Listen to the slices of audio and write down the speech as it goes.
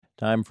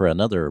Time for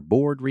another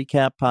board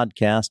recap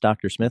podcast.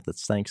 Dr. Smith,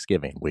 it's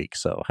Thanksgiving week,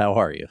 so how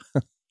are you?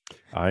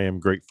 I am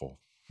grateful.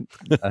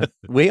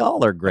 We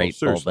all are No,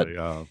 grateful, but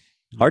seriously,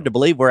 hard to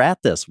believe we're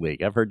at this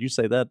week. I've heard you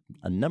say that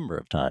a number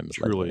of times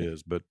truly lately.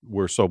 is. But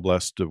we're so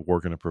blessed to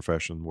work in a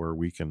profession where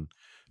we can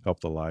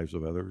help the lives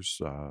of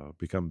others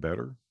become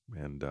better,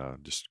 and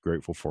just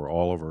grateful for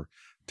all of our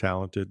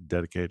talented,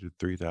 dedicated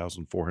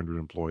 3,400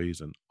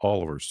 employees and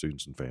all of our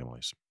students and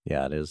families.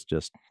 Yeah, it is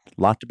just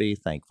a lot to be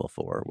thankful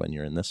for when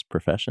you're in this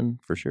profession,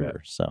 for You bet.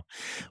 sure. So,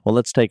 well,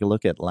 let's take a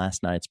look at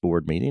last night's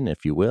board meeting,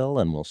 if you will,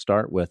 and we'll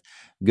start with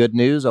good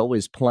news,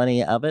 always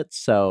plenty of it.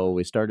 So,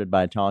 we started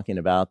by talking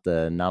about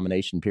the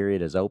nomination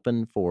period is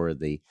open for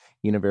the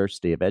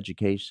University of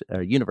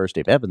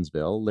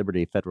Evansville,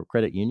 Liberty Federal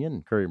Credit Union,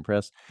 and Courier and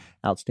Press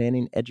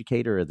Outstanding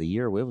Educator of the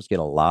Year. We always get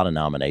a lot of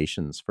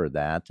nominations for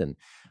that, and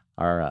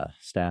our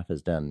staff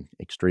has done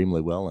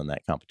extremely well in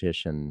that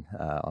competition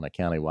on a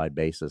countywide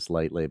basis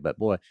lately. But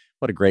boy,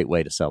 what a great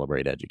way to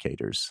celebrate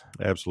educators.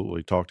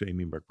 Absolutely. Talked to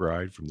Amy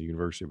McBride from the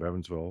University of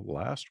Evansville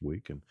last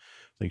week, and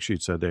I think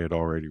she'd said they had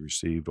already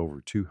received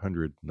over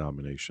 200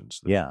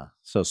 nominations. Yeah.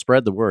 So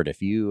spread the word.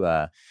 If you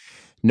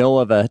know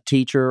of a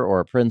teacher or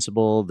a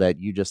principal that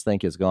you just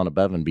think has gone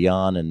above and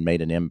beyond and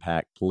made an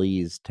impact,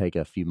 please take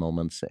a few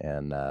moments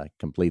and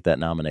complete that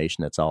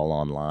nomination. It's all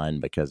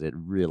online because it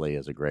really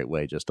is a great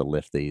way just to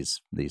lift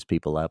these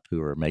people up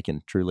who are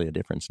making truly a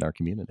difference in our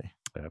community.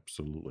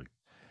 Absolutely.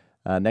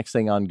 Next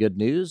thing on good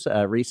news,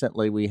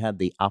 recently we had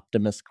the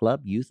Optimist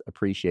Club Youth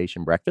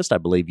Appreciation Breakfast. I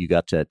believe you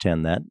got to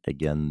attend that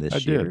again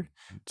this year. I did.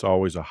 It's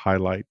always a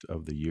highlight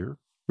of the year.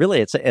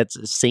 Really,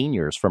 it's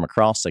seniors from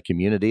across the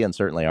community, and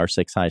certainly our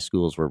 6 high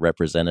schools were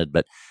represented.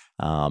 But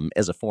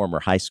as a former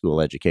high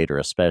school educator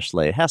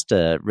especially, it has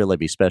to really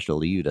be special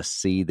to you to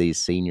see these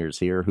seniors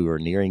here who are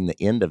nearing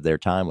the end of their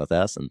time with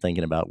us and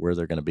thinking about where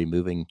they're going to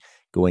be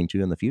going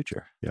to in the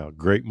future. Yeah,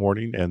 great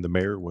morning, and the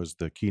mayor was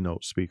the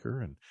keynote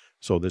speaker, and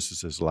so this is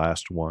his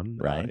last one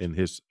Right. in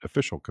his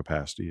official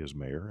capacity as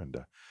mayor, and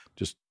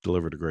just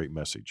delivered a great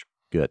message.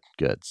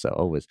 Good. So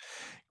always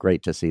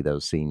great to see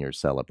those seniors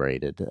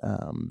celebrated.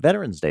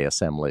 Veterans Day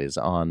assemblies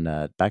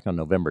back on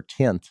November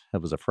 10th. It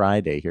was a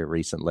Friday here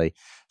recently.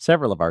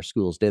 Several of our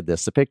schools did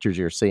this. The pictures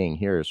you're seeing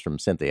here is from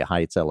Cynthia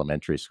Heights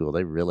Elementary School.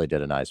 They really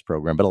did a nice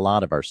program, but a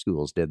lot of our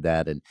schools did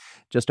that, and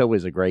just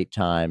always a great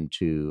time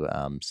to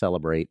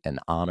celebrate and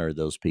honor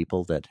those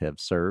people that have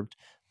served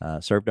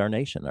our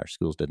nation. Our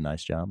schools did a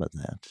nice job of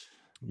that.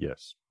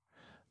 Yes.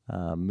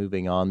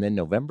 Moving on, then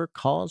November,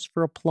 cause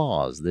for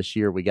applause. This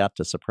year we got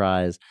to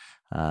surprise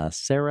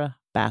Sarah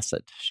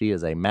Bassett. She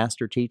is a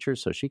master teacher,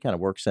 so she kind of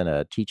works in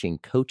a teaching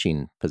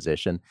coaching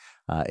position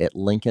at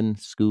Lincoln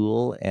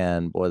School.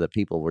 And boy, the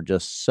people were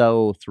just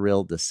so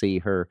thrilled to see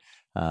her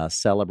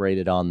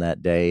celebrated on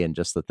that day, and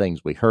just the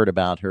things we heard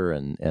about her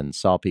and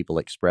saw people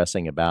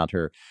expressing about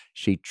her.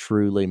 She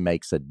truly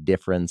makes a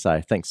difference.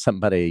 I think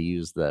somebody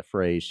used the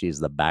phrase, she's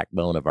the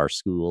backbone of our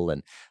school.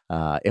 And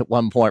at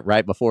one point,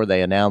 right before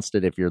they announced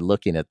it, if you're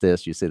looking at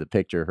this, you see the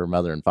picture, her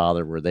mother and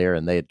father were there,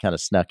 and they had kind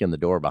of snuck in the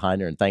door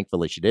behind her. And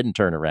thankfully, she didn't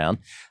turn around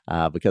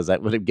because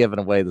that would have given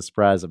away the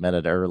surprise a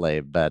minute early.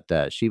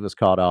 But she was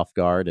caught off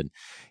guard. And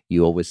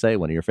you always say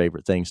one of your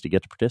favorite things to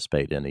get to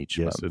participate in each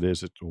Yes, month. it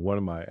is. It's one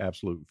of my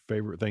absolute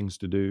favorite things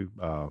to do.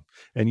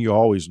 And you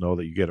always know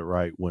that you get it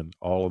right when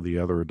all of the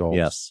other adults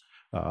Yes.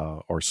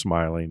 Are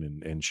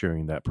smiling and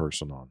cheering that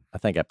person on. I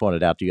think I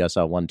pointed out to you, I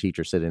saw one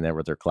teacher sitting there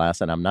with her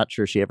class, and I'm not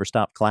sure she ever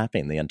stopped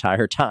clapping the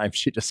entire time.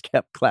 She just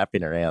kept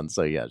clapping her hands.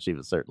 So, yeah, she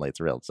was certainly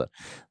thrilled. So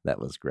that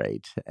was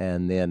great.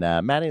 And then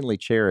Mattingly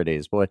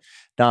Charities. Boy,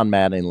 Don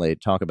Mattingly,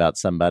 talk about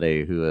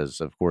somebody who is,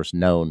 of course,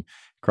 known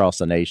across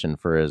the nation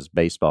for his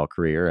baseball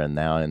career and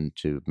now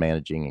into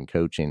managing and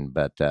coaching,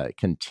 but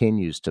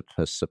continues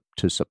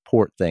to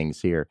support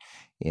things here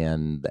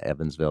in the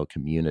Evansville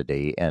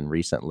community. And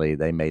recently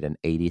they made an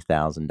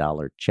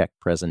 $80,000 check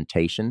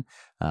presentation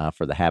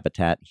for the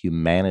Habitat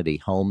Humanity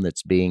home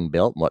that's being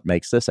built. And what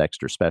makes this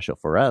extra special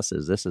for us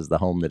is this is the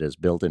home that is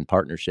built in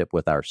partnership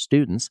with our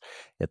students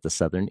at the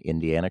Southern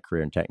Indiana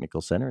Career and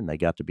Technical Center, and they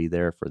got to be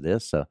there for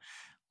this. So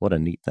what a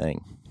neat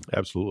thing.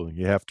 Absolutely.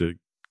 You have to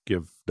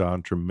give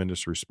Don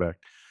tremendous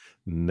respect.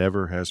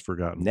 Never has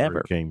forgotten where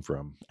it came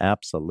from.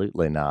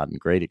 Absolutely not. And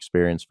great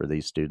experience for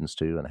these students,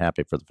 too, and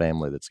happy for the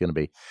family that's going to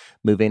be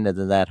moving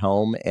into that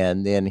home.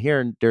 And then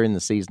here during the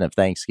season of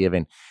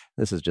Thanksgiving,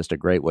 this is just a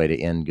great way to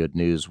end good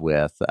news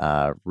with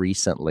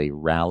recently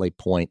Rally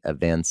Point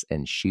Events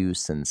and Shoe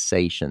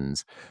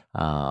Sensations.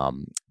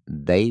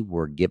 They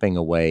were giving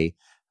away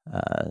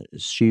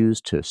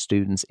shoes to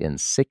students in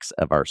 6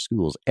 of our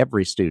schools.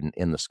 Every student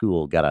in the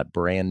school got a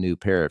brand new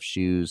pair of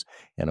shoes.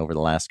 And over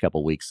the last couple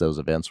of weeks, those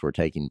events were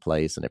taking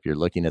place. And if you're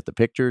looking at the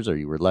pictures or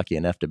you were lucky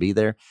enough to be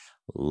there,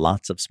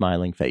 lots of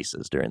smiling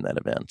faces during that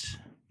event.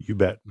 You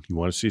bet. You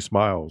want to see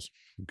smiles,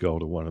 go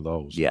to one of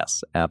those.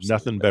 Yes, absolutely.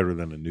 Nothing better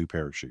than a new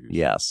pair of shoes.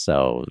 Yes,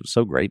 so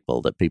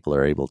grateful that people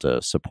are able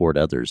to support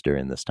others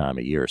during this time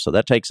of year. So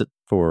that takes it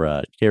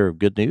for care of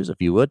good news.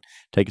 If you would,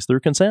 take us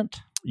through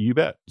consent. You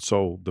bet.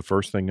 So the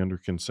first thing under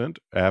consent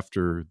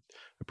after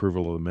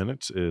Approval of the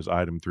minutes is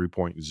item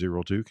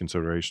 3.02,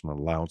 consideration of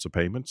allowance of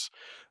payments.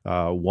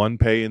 One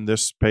pay in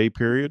this pay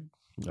period.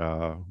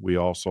 We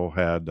also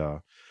had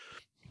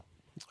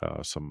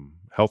some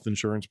health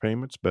insurance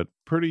payments, but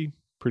pretty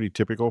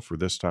typical for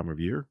this time of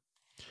year.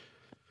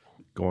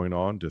 Going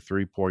on to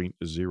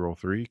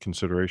 3.03,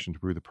 consideration to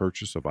approve the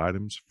purchase of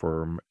items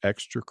from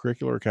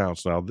extracurricular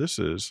accounts. Now, this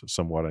is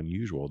somewhat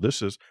unusual.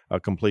 This is a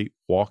complete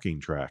walking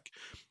track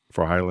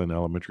for Highland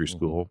Elementary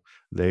School.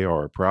 They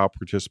are a proud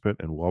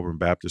participant in Welborn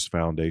Baptist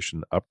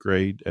Foundation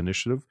Upgrade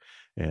Initiative.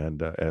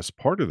 And as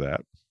part of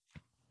that,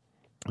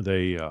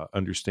 they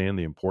understand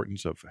the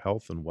importance of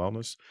health and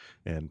wellness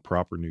and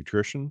proper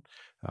nutrition.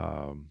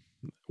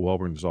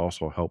 Welborn has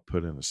also helped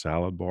put in a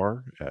salad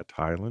bar at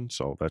Highland.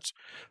 So that's,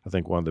 I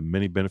think, one of the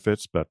many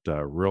benefits, but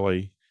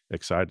really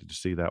excited to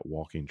see that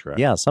walking track.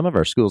 Yeah, some of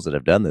our schools that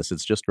have done this,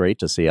 it's just great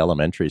to see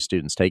elementary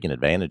students taking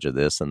advantage of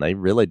this, and they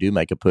really do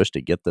make a push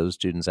to get those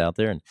students out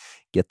there and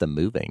get them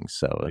moving.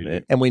 So,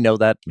 and we know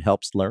that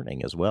helps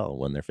learning as well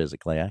when they're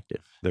physically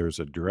active. There's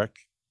a direct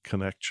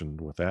connection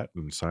with that,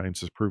 and science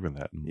has proven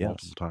that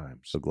multiple times.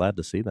 So glad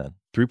to see that.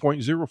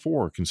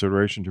 3.04,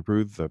 consideration to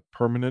approve the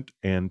permanent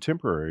and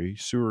temporary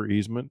sewer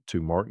easement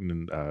to Martin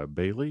and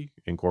Bailey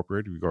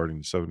Incorporated regarding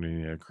the Southern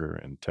Indiana Career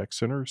and Tech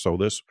Center. So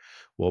this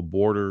will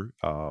border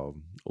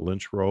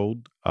Lynch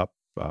Road up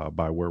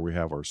by where we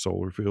have our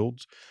solar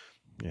fields.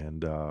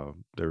 And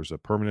there's a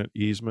permanent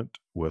easement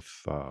with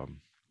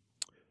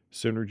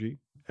Synergy,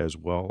 as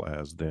well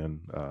as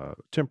then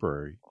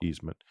temporary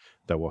easement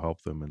that will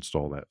help them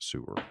install that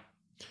sewer.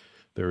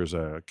 There is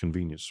a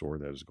convenience store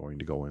that is going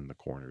to go in the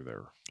corner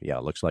there. Yeah,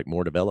 it looks like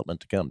more development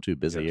to come, too.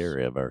 Busy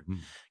area of our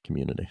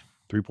community.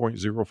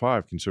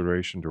 3.05,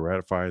 consideration to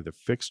ratify the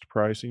fixed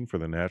pricing for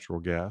the natural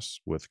gas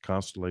with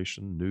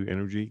Constellation New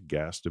Energy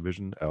Gas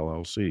Division,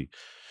 LLC.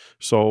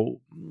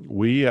 So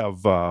we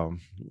have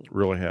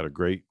really had a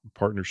great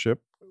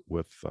partnership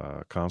with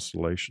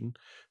Constellation,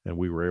 and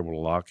we were able to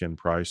lock in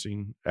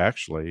pricing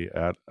actually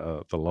at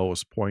the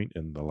lowest point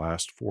in the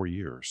last 4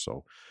 years.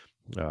 So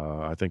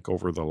I think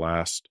over the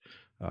last,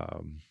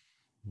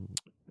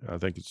 I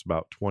think it's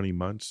about 20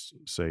 months,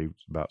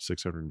 saved about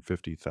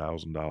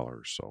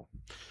 $650,000. So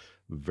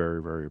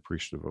very, very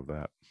appreciative of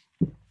that.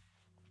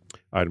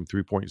 Item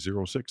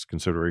 3.06,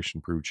 consideration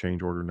approve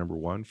change order number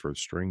 1 for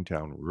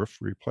Stringtown roof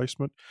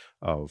replacement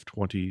of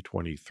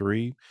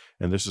 2023.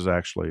 And this is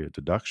actually a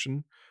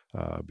deduction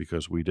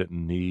because we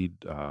didn't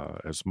need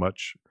as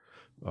much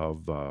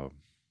of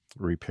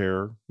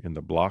repair in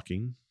the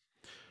blocking.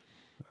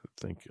 I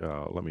think,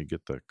 let me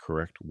get the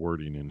correct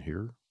wording in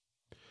here.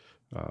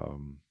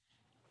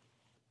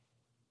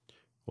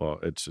 Well,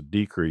 it's a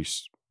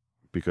decrease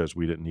because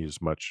we didn't need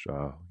as much,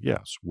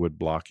 wood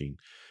blocking.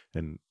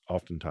 And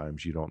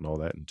oftentimes you don't know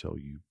that until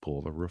you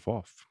pull the roof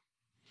off.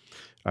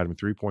 Item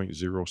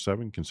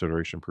 3.07,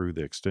 consideration approve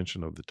the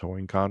extension of the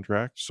towing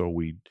contract. So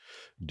we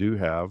do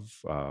have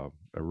a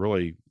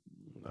really,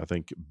 I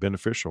think,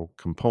 beneficial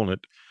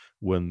component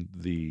when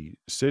the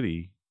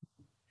city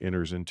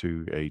enters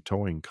into a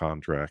towing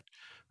contract.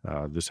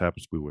 This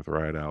happens to be with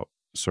Ride Out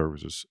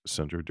Services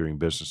Center doing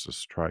business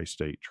as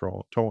Tri-State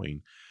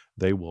Towing.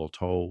 They will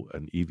tow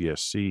an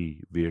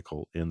EVSC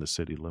vehicle in the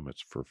city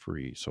limits for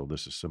free. So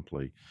this is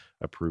simply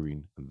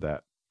approving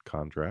that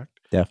contract.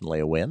 Definitely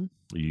a win.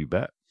 You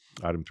bet.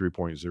 Item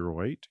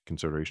 3.08,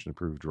 consideration to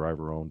approve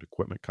driver-owned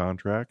equipment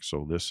contract.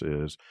 So this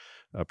is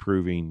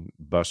approving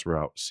bus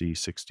route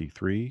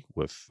C63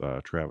 with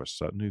Travis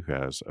Sutton, who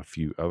has a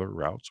few other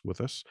routes with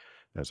us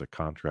as a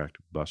contract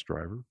bus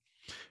driver.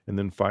 And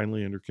then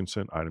finally, under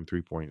consent, item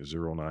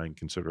 3.09,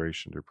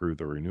 consideration to approve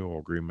the renewal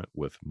agreement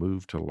with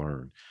Move to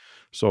Learn.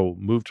 So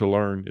Move to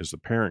Learn is the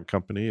parent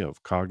company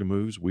of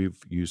Cognimoves. We've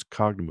used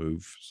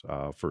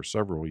Cognimoves for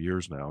several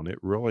years now, and it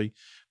really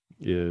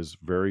is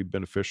very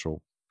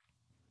beneficial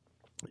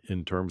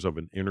in terms of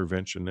an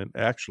intervention, and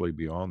actually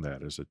beyond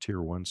that as a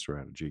tier 1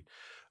 strategy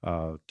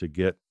to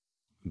get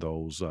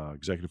those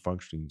executive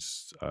functioning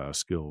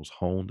skills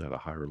honed at a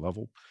higher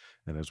level.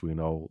 And as we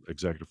know,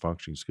 executive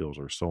functioning skills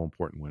are so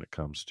important when it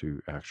comes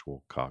to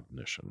actual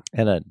cognition.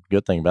 And a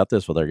good thing about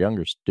this with our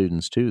younger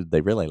students, too,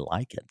 they really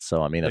like it.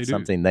 So, I mean, it's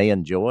something they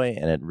enjoy,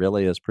 and it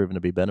really has proven to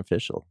be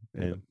beneficial.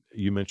 And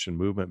you mentioned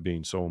movement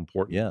being so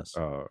important. Yes.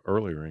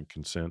 Earlier in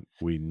consent.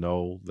 We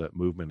know that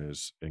movement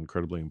is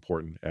incredibly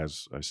important.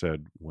 As I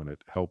said, when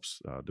it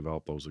helps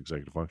develop those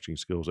executive functioning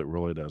skills, it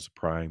really does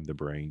prime the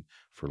brain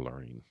for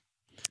learning.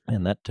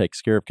 And that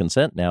takes care of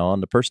consent. Now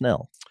on to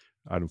personnel.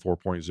 Item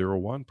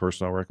 4.01,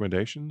 personnel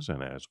recommendations.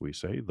 And as we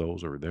say,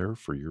 those are there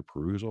for your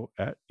perusal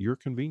at your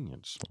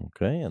convenience.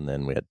 Okay. And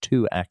then we had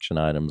 2 action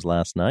items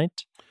last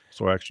night.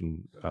 So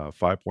action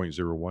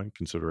 5.01,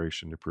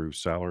 consideration to approve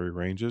salary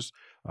ranges.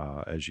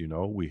 As you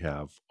know, we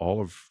have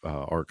all of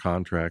our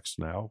contracts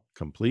now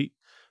complete,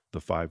 the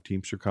 5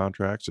 Teamster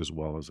contracts, as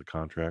well as a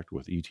contract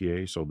with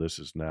ETA. So this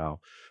is now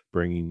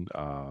bringing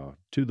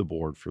to the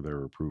board for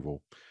their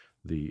approval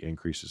the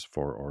increases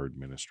for our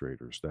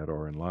administrators that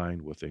are in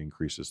line with the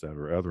increases that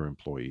our other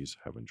employees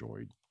have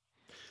enjoyed.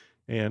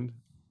 And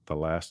The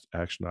last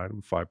action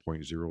item,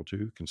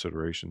 5.02,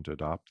 consideration to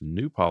adopt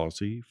new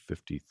policy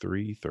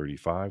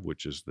 5335,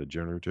 which is the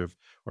generative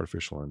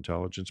artificial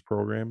intelligence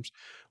programs.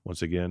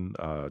 Once again,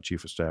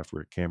 Chief of Staff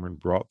Rick Cameron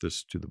brought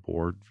this to the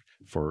board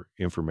for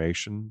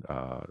information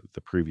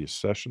the previous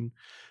session,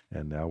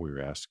 and now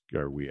we ask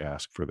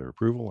for their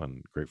approval,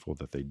 and grateful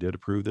that they did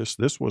approve this.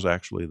 This was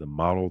actually the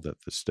model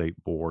that the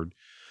state board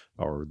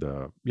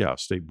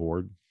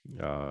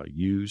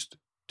used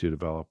to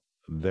develop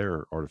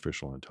their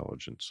artificial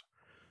intelligence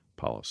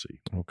policy.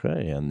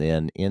 Okay, and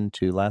then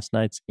into last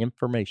night's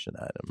information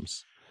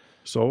items.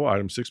 So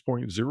item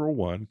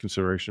 6.01,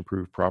 consideration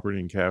approved property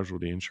and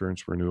casualty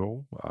insurance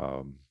renewal.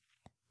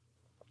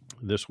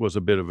 This was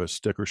a bit of a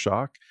sticker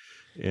shock,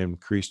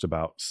 increased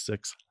about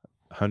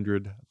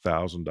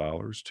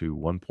 $600,000 to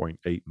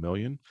 $1.8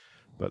 million.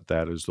 But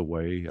that is the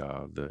way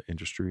the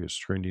industry is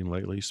trending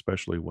lately,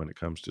 especially when it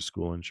comes to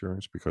school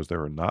insurance, because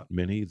there are not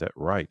many that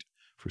write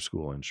for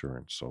school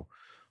insurance. So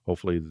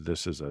hopefully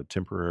this is a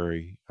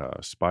temporary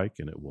spike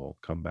and it will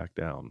come back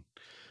down.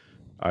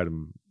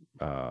 Item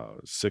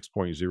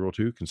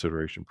 6.02,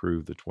 consideration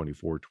approved the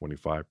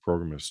 24-25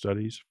 program of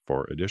studies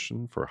for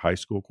addition for high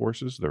school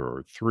courses. There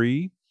are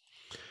 3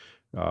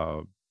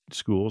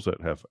 schools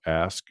that have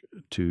asked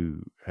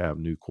to have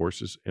new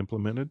courses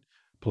implemented.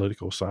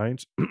 Political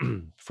science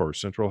for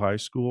Central High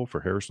School,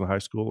 for Harrison High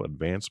School,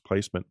 advanced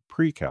placement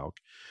pre-calc,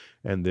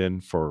 and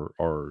then for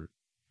our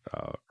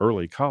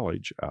early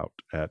college out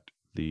at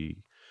the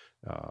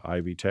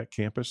Ivy Tech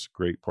campus.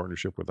 Great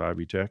partnership with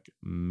Ivy Tech.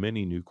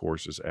 Many new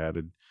courses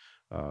added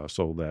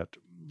so that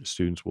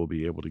students will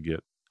be able to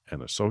get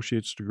an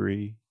associate's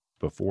degree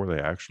before they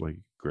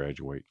actually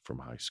graduate from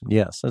high school.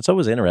 Yes, it's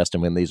always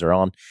interesting when these are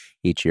on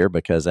each year,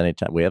 because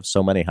anytime we have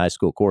so many high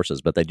school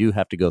courses, but they do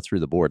have to go through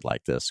the board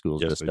like this.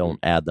 Schools just don't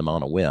add them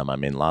on a whim. I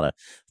mean, a lot of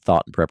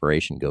thought and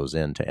preparation goes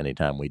into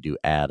anytime we do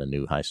add a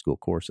new high school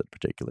course at a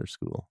particular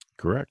school.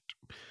 Correct.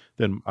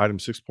 Then item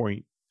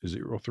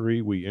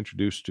 6.03, we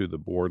introduced to the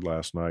board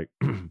last night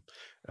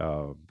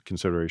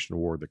consideration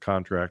award the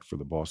contract for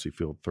the Bosse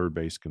Field third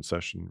base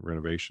concession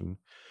renovation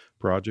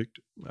project.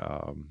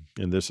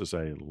 And this is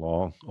a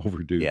long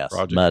overdue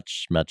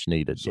project. Much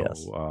needed.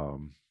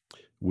 So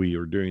we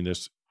are doing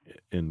this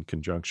in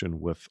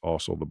conjunction with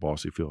also the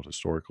Bosse Field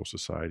Historical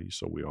Society.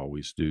 So we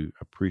always do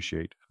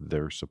appreciate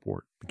their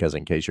support. Because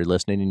in case you're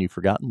listening and you've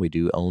forgotten, we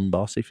do own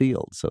Bosse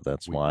Field. So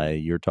that's why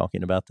you're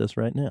talking about this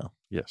right now.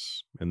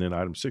 Yes. And then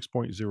item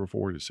 6.04 to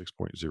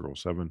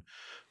 6.07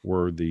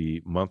 were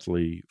the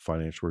monthly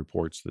financial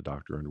reports that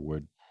Dr.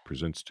 Underwood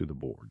presents to the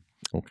board.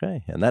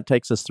 Okay, and that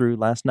takes us through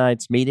last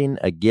night's meeting.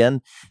 Again,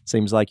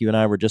 seems like you and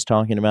I were just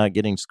talking about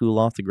getting school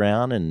off the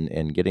ground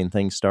and getting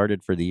things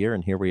started for the year,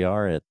 and here we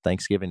are at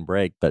Thanksgiving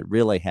break, but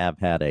really have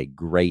had a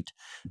great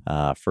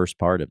first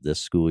part of this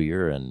school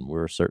year, and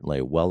we're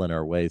certainly well in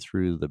our way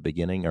through the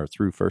beginning or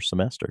through first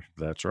semester.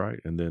 That's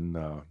right, and then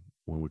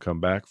when we come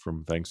back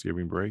from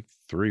Thanksgiving break,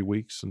 3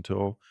 weeks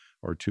until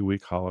our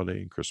 2-week holiday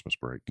and Christmas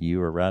break.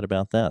 You are right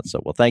about that. So,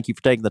 well, thank you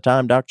for taking the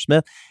time, Dr.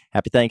 Smith.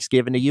 Happy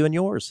Thanksgiving to you and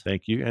yours.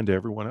 Thank you, and to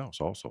everyone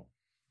else also.